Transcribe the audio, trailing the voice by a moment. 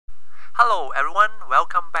Hello everyone,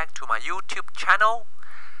 welcome back to my YouTube channel.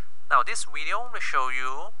 Now this video will show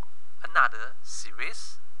you another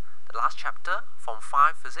series, the last chapter from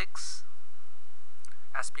 5 Physics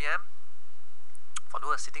SPM. For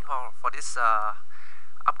those sitting for this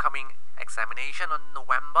upcoming examination on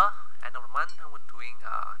November, end of the month, I'm doing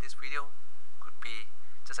this video could be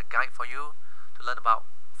just a guide for you to learn about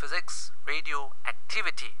physics,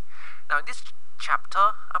 radioactivity. Now in this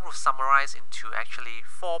chapter, I'm going to summarize into actually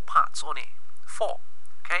 4 parts only. 4.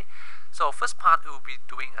 Okay. So first part we will be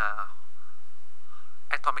doing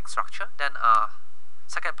atomic structure. Then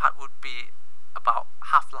second part would be about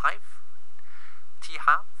half-life,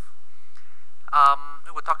 T-half.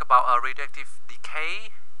 We will talk about radioactive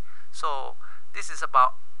decay. So this is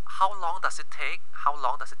about how long does it take? I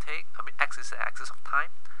mean, x is the axis of time,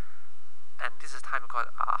 and this is time called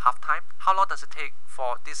half time. How long does it take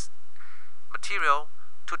for this material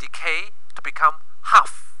to decay to become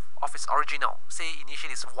half of its original? Say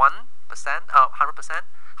initially it's 1%, 100%.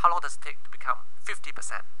 How long does it take to become 50%?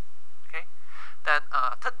 Okay. Then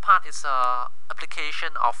third part is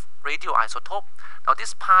application of radioisotope. Now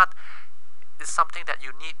this part is something that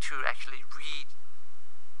you need to actually read.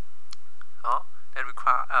 That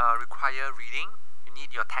require reading. You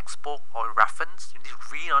need your textbook or reference. You need to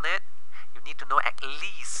read on it. You need to know at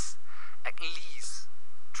least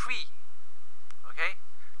 3. Okay,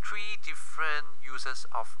 3 different uses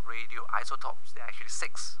of radioisotopes. There are actually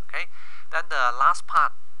 6. Okay, then the last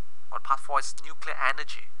part, or part 4, is nuclear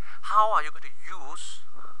energy. How are you going to use?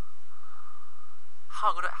 How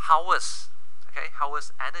are you going to harvest? Okay,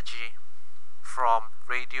 harvest energy from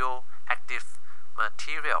radioactive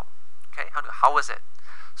material. Okay, how to harvest it?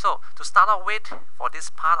 So to start out with, for this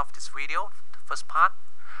part of this video, the first part,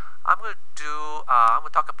 I'm going to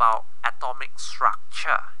talk about atomic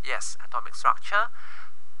structure. Yes, atomic structure.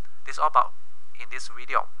 This is all about in this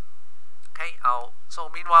video. Okay. So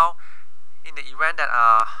meanwhile, in the event that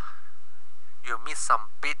you miss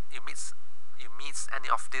some bit, you miss any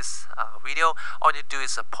of this video, all you do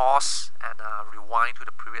is pause and rewind to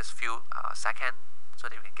the previous few seconds so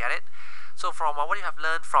that you can get it. So from what you have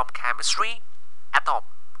learned from chemistry, atom.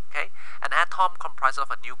 Okay, an atom comprises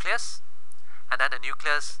of a nucleus, and then the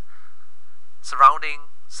nucleus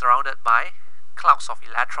surrounded by clouds of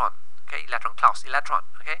electron. Okay, electron clouds,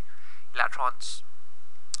 okay, electrons.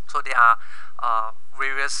 So there are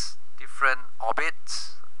various different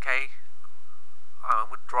orbits. Okay, I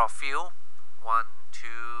would draw a few, 1, 2.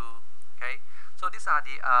 Okay, so these are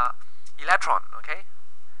the electron. Okay,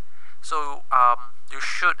 so you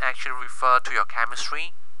should actually refer to your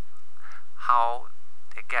chemistry, how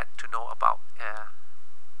they get to know about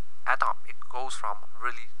atom. It goes from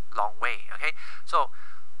really long way. Okay, so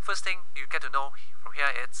first thing you get to know from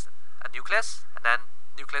here, it's a nucleus, and then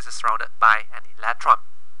nucleus is surrounded by an electron.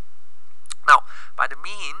 Now, by the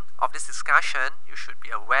mean of this discussion, you should be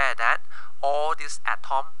aware that all these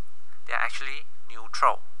atoms, they are actually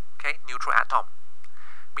neutral. Okay, neutral atom,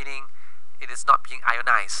 meaning it is not being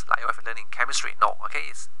ionized like what we learned in chemistry. No, okay,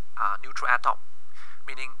 it's neutral atom,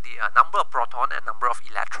 meaning the number of proton and number of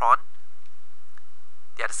electron,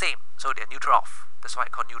 they are the same, so they are neutral off. That's why I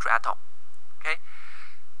call neutral atom. Okay,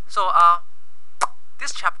 so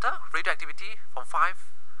this chapter, radioactivity from 5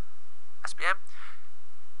 SPM,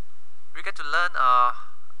 we get to learn a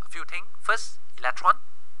few things. First, electron,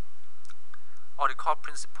 or they call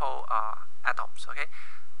principal atoms. Okay,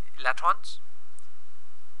 electrons,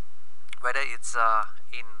 whether it's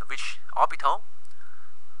in which orbital.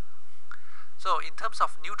 So in terms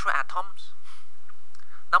of neutral atoms,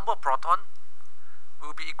 number of proton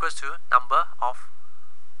will be equal to number of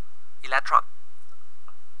electron.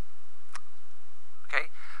 Okay,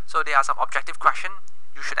 so there are some objective questions.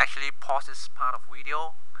 You should actually pause this part of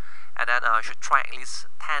video, and then you should try at least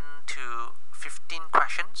 10 to 15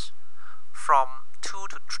 questions from 2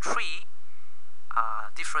 to 3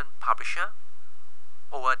 different publishers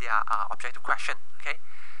over their objective question. Okay,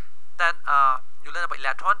 then you learn about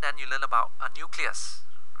electron, then you learn about a nucleus,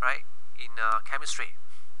 right? In chemistry,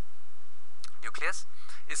 nucleus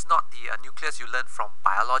is not the nucleus you learn from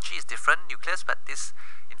biology. It's different nucleus, but this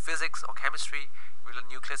in physics or chemistry, we learn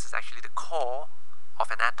nucleus is actually the core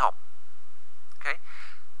of an atom. Okay,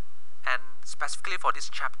 and specifically for this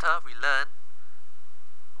chapter, we learn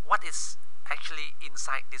what is actually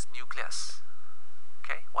inside this nucleus.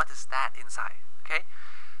 Okay, what is that inside? Okay,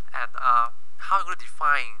 and how are you going to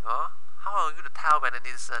define? How are you going to tell when it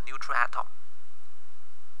is a neutral atom?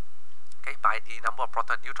 Okay, by the number of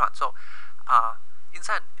proton and neutron. So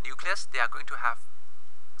inside nucleus, they are going to have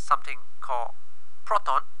something called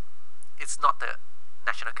proton. It's not the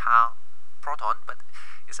national car proton, but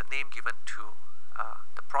it's a name given to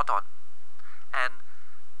the proton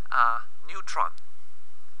neutron.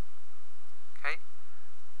 Okay,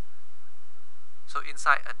 so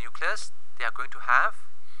inside a nucleus they are going to have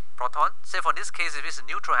proton. Say for this case, if it's a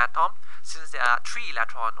neutral atom, since there are 3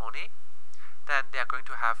 electrons only, then they are going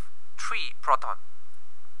to have 3 proton.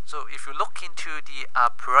 So if you look into the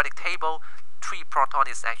periodic table, 3 proton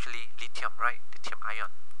is actually lithium, right? Lithium ion,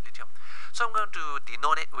 lithium. So I'm going to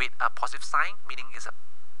denote it with a positive sign, meaning it's a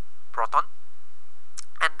proton.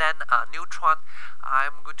 And then neutron,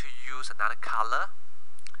 I'm going to use another color.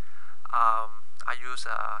 I use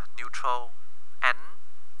neutral N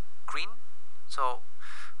green. So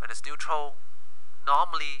when it's neutral,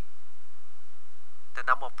 normally the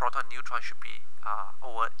number of proton and neutron should be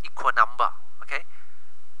over equal number. Okay.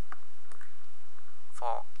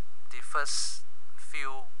 For the first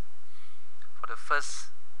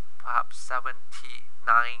perhaps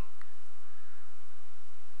 79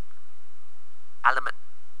 element,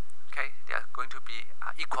 okay, they are going to be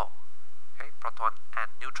equal, okay, proton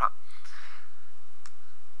and neutron.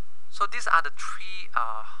 So these are the 3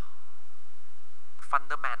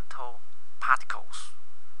 fundamental particles,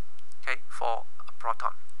 okay, for a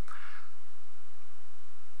proton.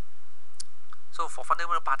 So for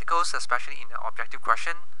fundamental particles, especially in an objective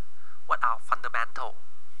question, what are fundamental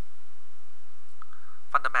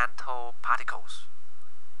particles?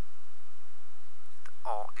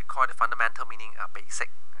 Or they call it fundamental, meaning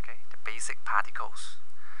basic, okay, the basic particles.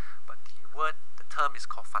 But the term is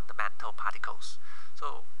called fundamental particles.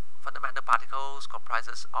 So fundamental particles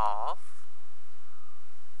comprises of,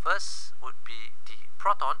 first would be the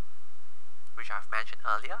proton, which I've mentioned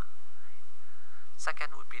earlier.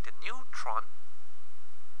 Second would be the neutron,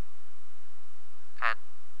 and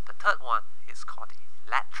the third one is called the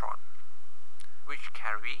electron, which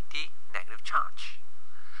carry the negative charge.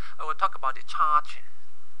 I will talk about the charge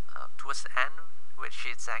towards the end, which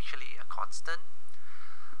is actually a constant,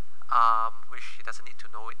 which you doesn't need to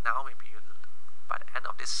know it now. Maybe by the end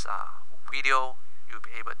of this video, you'll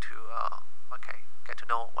be able to get to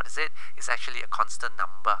know what is it. It's actually a constant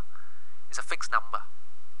number. It's a fixed number.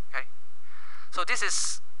 Okay. So this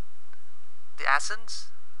is the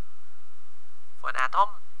essence for an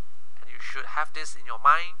atom, and you should have this in your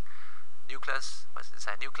mind. Nucleus, what's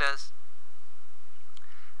inside nucleus.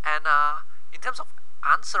 And in terms of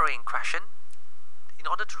answering question, in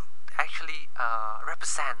order to actually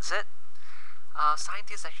represent it,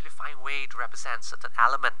 scientists actually find way to represent certain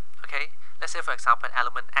element. Okay, let's say for example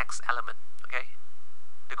element X element. Okay,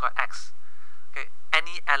 they call it X. Okay,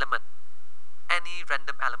 any element, any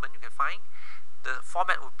random element you can find. The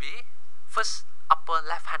format would be first upper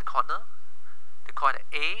left hand corner, they call it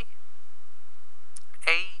A.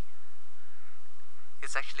 A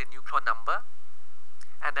is actually a neutron number,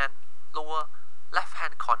 and then lower left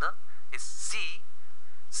hand corner is Z.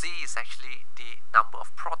 Z is actually the number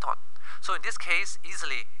of proton. So in this case,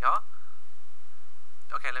 easily, yeah.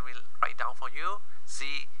 Okay, let me write down for you.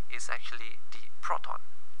 Z is actually the proton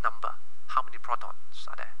number. How many protons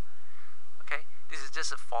are there? Okay, this is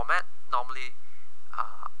just a format. Normally,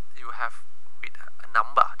 you have with a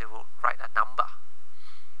number. They will write a number,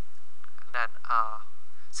 and then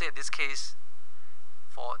say in this case,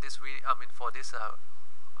 for this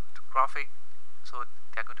graphic, so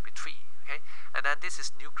they are going to be 3. Okay, and then this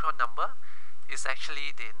is neutron number. Is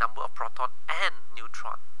actually the number of proton and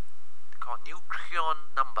neutron. They call neutron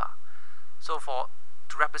number. So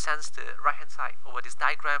to represent the right hand side over this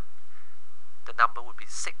diagram, the number would be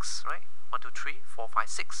 6, right? 1, 2, 3, 4, 5,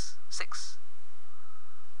 6. 6.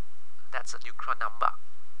 That's a neutron number.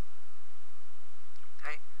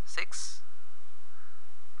 Okay, 6.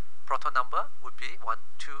 Proton number would be 1,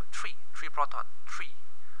 2, 3. 3 proton, 3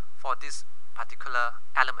 for this particular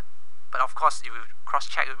element. But of course, if you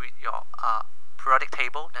cross-check it with your periodic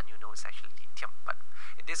table, then you know it's actually lithium. But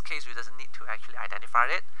in this case, you doesn't need to actually identify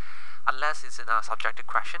it, unless it's in a subjective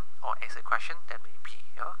question or essay question. Then maybe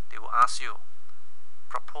they will ask you,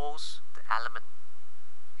 propose the element.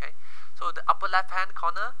 Okay, so the upper left-hand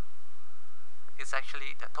corner is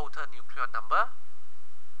actually the total nucleon number.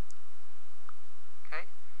 Okay,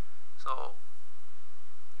 so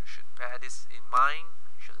you should bear this in mind.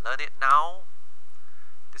 You should learn it now.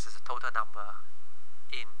 This is the total number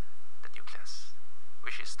in the nucleus,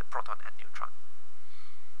 which is the proton and neutron.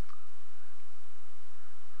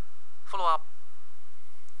 Follow up.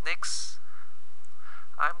 Next,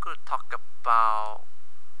 I'm going to talk about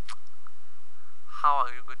how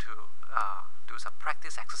are you going to do some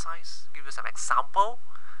practice exercise, give you some example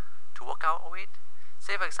to work out with.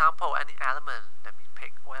 Say for example, any element, let me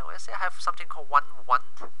pick, well, let's say I have something called 1, 1,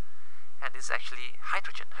 and it's actually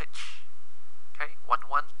hydrogen, H. Okay, 1,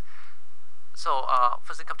 1. So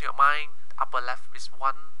first thing come to your mind, upper left is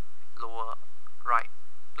 1, lower right,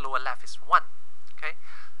 lower left is 1. Okay,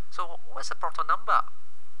 so what's the proton number?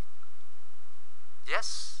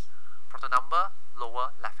 Yes, proton number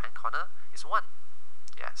lower left hand corner is 1.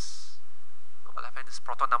 Yes, lower left hand is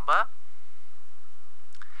proton number.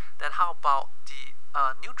 Then how about the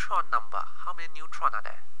neutron number? How many neutrons are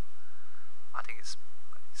there? I think it's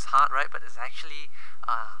hard, right? But it's actually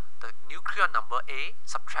the nucleon number A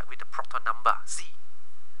subtract with the proton number Z.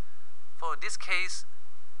 So in this case,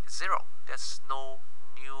 it's 0. There's no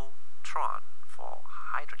neutron for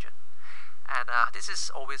hydrogen. And this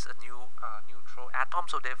is always a neutral atom,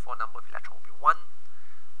 so therefore number of electrons will be 1,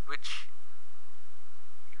 which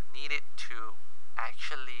you need it to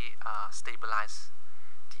actually stabilize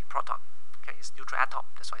the proton. Okay, it's neutral atom,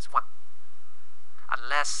 that's why it's 1.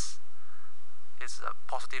 Unless it's a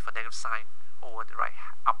positive or negative sign over the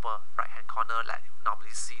upper right hand corner, like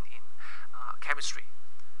normally seen in chemistry.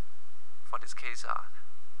 For this case,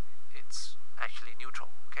 it's actually neutral.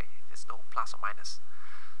 Okay, there's no plus or minus.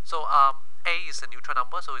 So A is the neutron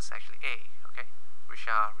number, so it's actually A. Okay, which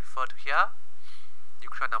are referred to here.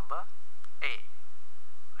 Nucleon number A.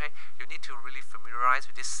 Okay, you need to really familiarize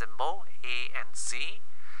with this symbol A and Z,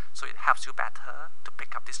 so it helps you better to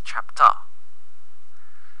pick up this chapter.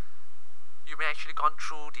 You may actually gone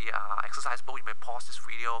through the exercise book. You may pause this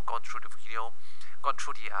video, gone through the video, gone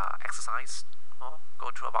through the exercise, go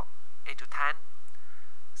through about 8 to 10.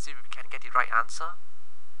 See if we can get the right answer.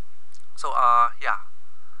 So yeah,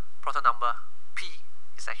 proton number P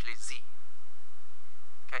is actually Z.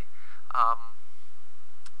 Okay, I'm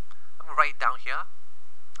gonna write it down here.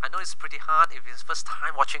 I know it's pretty hard. If it's first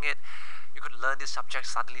time watching it, you could learn this subject.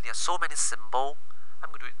 Suddenly there are so many symbols. I'm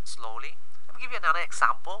gonna do it slowly. Let me give you another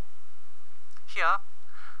example. Here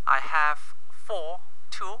I have 4,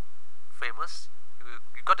 2, famous.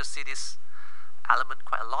 You got to see this element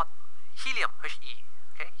quite a lot. Helium, He.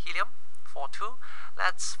 Okay, helium, 4, 2.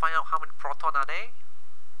 Let's find out how many proton are there.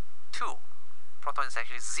 2. Proton is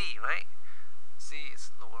actually Z, right? Z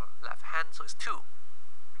is lower left hand, so it's 2.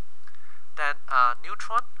 Then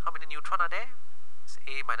neutron, how many neutron are there? It's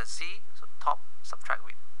A minus Z, so top subtract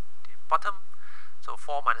with the bottom. So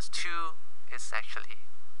 4 minus 2 is actually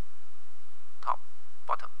top,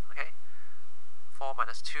 bottom. Okay, 4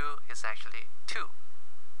 minus 2 is actually 2.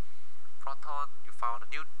 Proton, you found a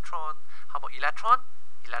neutron. How about electron?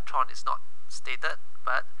 Electron is not stated,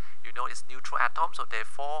 but you know it's neutral atom, so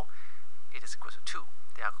therefore it is equal to 2.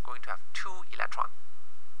 They are going to have 2 electrons.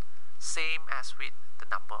 Same as with the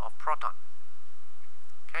number of proton.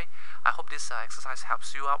 Okay, I hope this exercise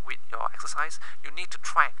helps you out with your exercise. You need to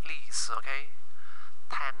try at least 10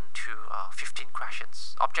 to 15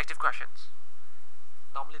 questions, objective questions.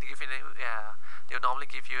 Normally they give you they'll normally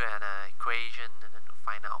give you an equation and then to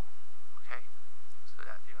find out. Okay, so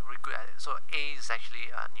that you're really good at it. So A is actually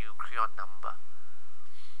a nucleon number,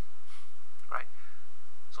 right?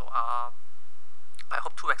 So I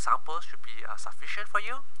hope 2 examples should be sufficient for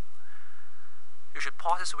you. You should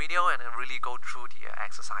pause this video and then really go through the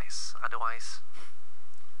exercise. Otherwise,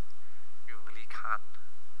 you really can't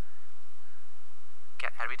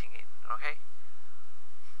get everything in. Okay.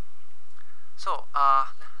 So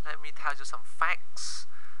let me tell you some facts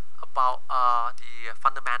about the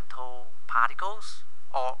fundamental particles,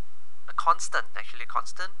 or a constant, actually a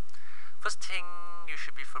constant. First thing you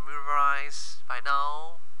should be familiarized by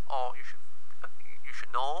now, or you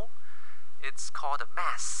should know, it's called the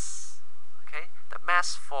mass. Okay, the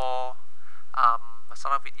mass for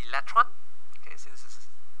start off with electron. Okay, since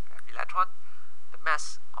we have electron, the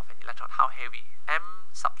mass of an electron, how heavy?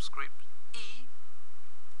 M subscript E,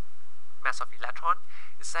 mass of electron,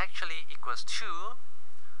 is actually equals to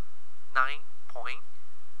 9.11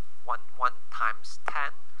 times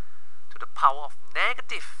 10 to the power of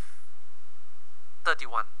negative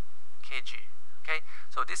 31 kg. Okay,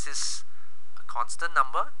 so this is a constant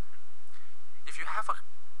number. If you have a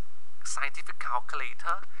scientific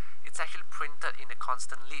calculator, it's actually printed in a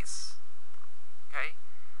constant list. Okay,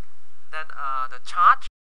 then the charge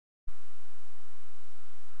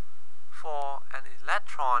for an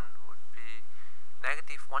electron would be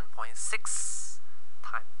negative 1.6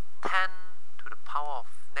 times 10 to the power of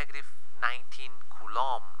negative 19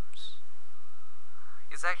 coulombs.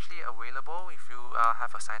 It's actually available if you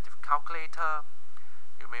have a scientific calculator.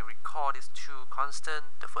 You may recall these 2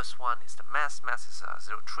 constants. The first one is the mass. Mass is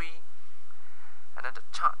 0.3, and then the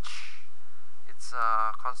charge, it's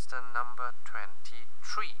constant number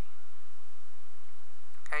 23.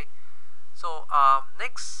 Okay, so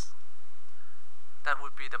next, that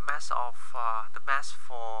would be the mass of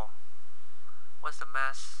what's the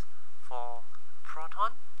mass for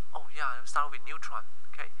proton? Oh yeah, let's start with neutron.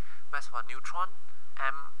 Okay, mass for neutron,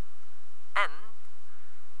 M n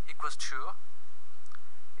equals 2,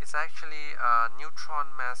 it's actually neutron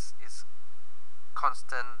mass is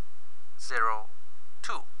constant 0,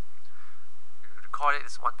 2. You recall it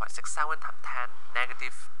is 1.67 times 10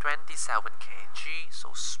 negative 27 kg,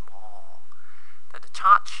 so small. Then the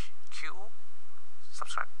charge Q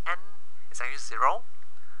subscribe n is actually 0.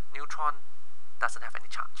 Neutron doesn't have any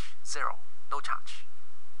charge, 0, no charge.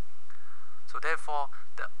 So therefore,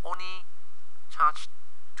 the only charge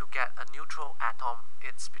to get a neutral atom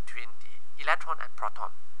is between the electron and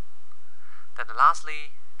proton. Then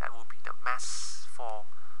lastly, that will be the mass for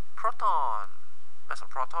proton. Mass of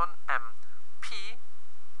proton, MP.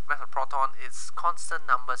 Mass of proton is constant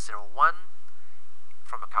number 0.1.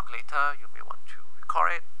 From a calculator, you may want to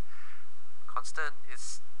record it. Constant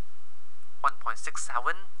is 1.67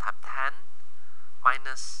 times 10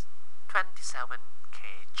 minus 27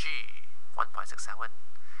 kg. 1.67,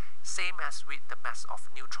 same as with the mass of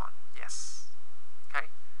neutron. Yes. Okay.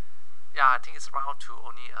 Yeah, I think it's round to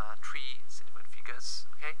only 3 significant figures.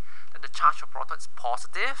 Okay. Then the charge of proton is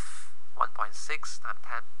positive, 1.6 times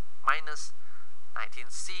 10 minus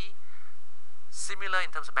 19c. Similar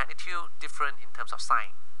in terms of magnitude, different in terms of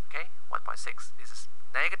sign. Okay. 1.6 is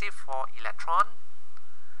negative for electron,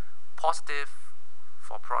 positive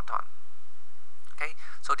for proton. Okay.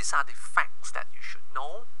 So these are the facts that you should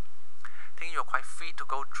know. I think you're quite free to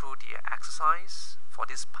go through the exercise for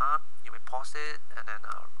this part. You may pause it and then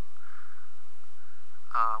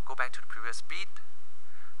go back to the previous beat.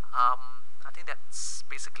 I think that's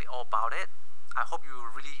basically all about it. I hope you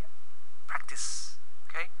really practice.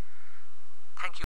 Okay, thank you.